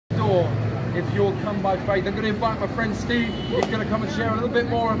sure if you'll come by faith. I'm going to invite my friend Steve. He's going to come and share a little bit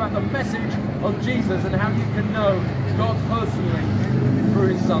more about the message of Jesus and how you can know God personally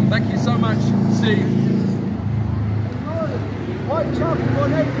through his Son. Thank you so much, Steve. Hello, Whitechapel, my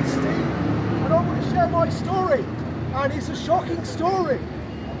name is Steve, and I want to share my story, and it's a shocking story.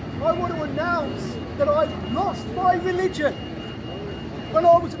 I want to announce that I've lost my religion. When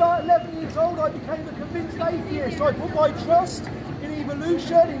I was about 11 years old, I became a convinced atheist. I put my trust in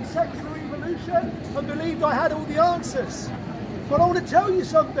evolution, in secular evolution, and believed I had all the answers. But I want to tell you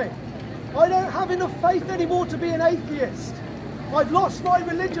something. I don't have enough faith anymore to be an atheist. I've lost my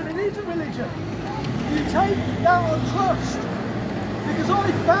religion. It is a religion. You take that on trust. Because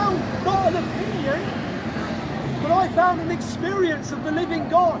I found not an opinion, but I found an experience of the living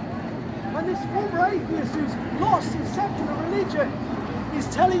God. And this former atheist who's lost his secular religion is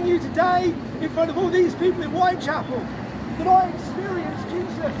telling you today, in front of all these people in Whitechapel, that I experienced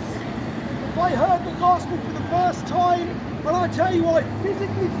Jesus. I heard the gospel for the first time, and I tell you, I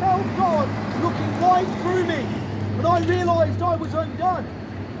physically felt God looking right through me, and I realised I was undone.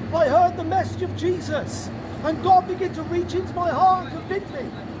 I heard the message of Jesus, and God began to reach into my heart and convict me.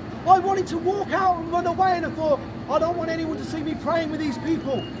 I wanted to walk out and run away, and I thought, I don't want anyone to see me praying with these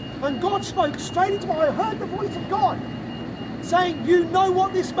people. And God spoke straight into my, I heard the voice of God saying, you know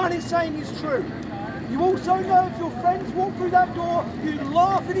what this man is saying is true. You also know if your friends walk through that door, you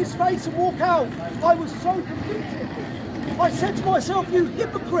laugh in his face and walk out. I was so convicted. I said to myself, you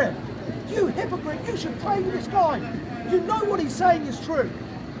hypocrite, you should pray with this guy. You know what he's saying is true.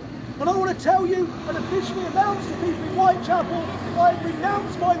 And I want to tell you and officially announce to people in Whitechapel, I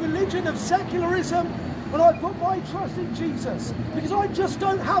renounce my religion of secularism and I put my trust in Jesus, because I just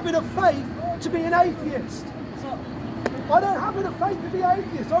don't have enough faith to be an atheist. I don't have enough faith to be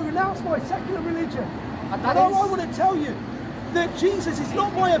atheist. I renounce my secular religion. And I want to tell you that Jesus is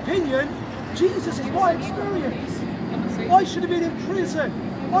not my opinion, Jesus is my experience. I should have been in prison.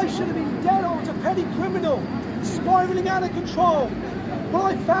 I should have been dead. I was a petty criminal, spiraling out of control. But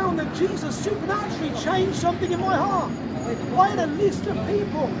I found that Jesus supernaturally changed something in my heart. I had a list of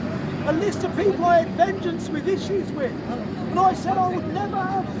people I had vengeance with, issues with. And I said I would never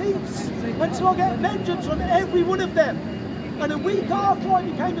have peace until I get vengeance on every one of them. And a week after I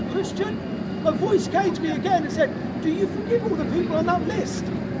became a Christian, a voice came to me again and said, do you forgive all the people on that list?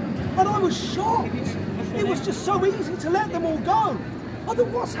 And I was shocked. It was just so easy to let them all go. I thought,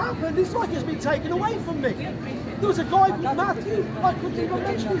 what's happened? It's like it's been taken away from me. There was a guy called Matthew, I couldn't even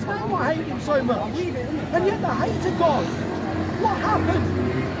mention his name, I hate him so much. And yet the hate of God, what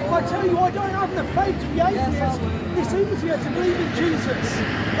happened? I tell you, I don't have enough faith to be atheist. It's easier to believe in Jesus.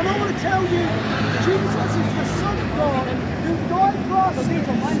 And I want to tell you, Jesus is the Son of God who died for our sins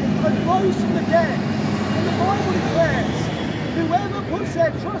and rose from the dead. And the Bible declares, whoever puts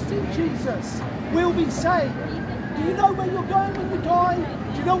their trust in Jesus will be saved. Do you know where you're going when you die?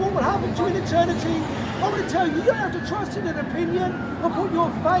 Do you know what will happen to you in eternity? I want to tell you, you don't have to trust in an opinion or put your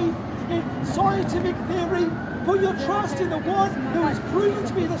faith in scientific theory. Put your trust in the one who is proven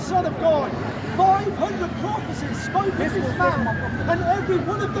to be the Son of God. 500 prophecies spoke of his mouth, and every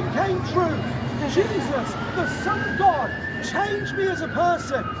one of them came true. Jesus, the Son of God, changed me as a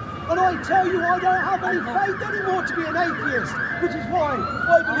person. And I tell you, I don't have any faith anymore to be an atheist, which is why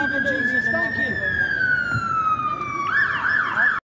I believe in Jesus. Thank you.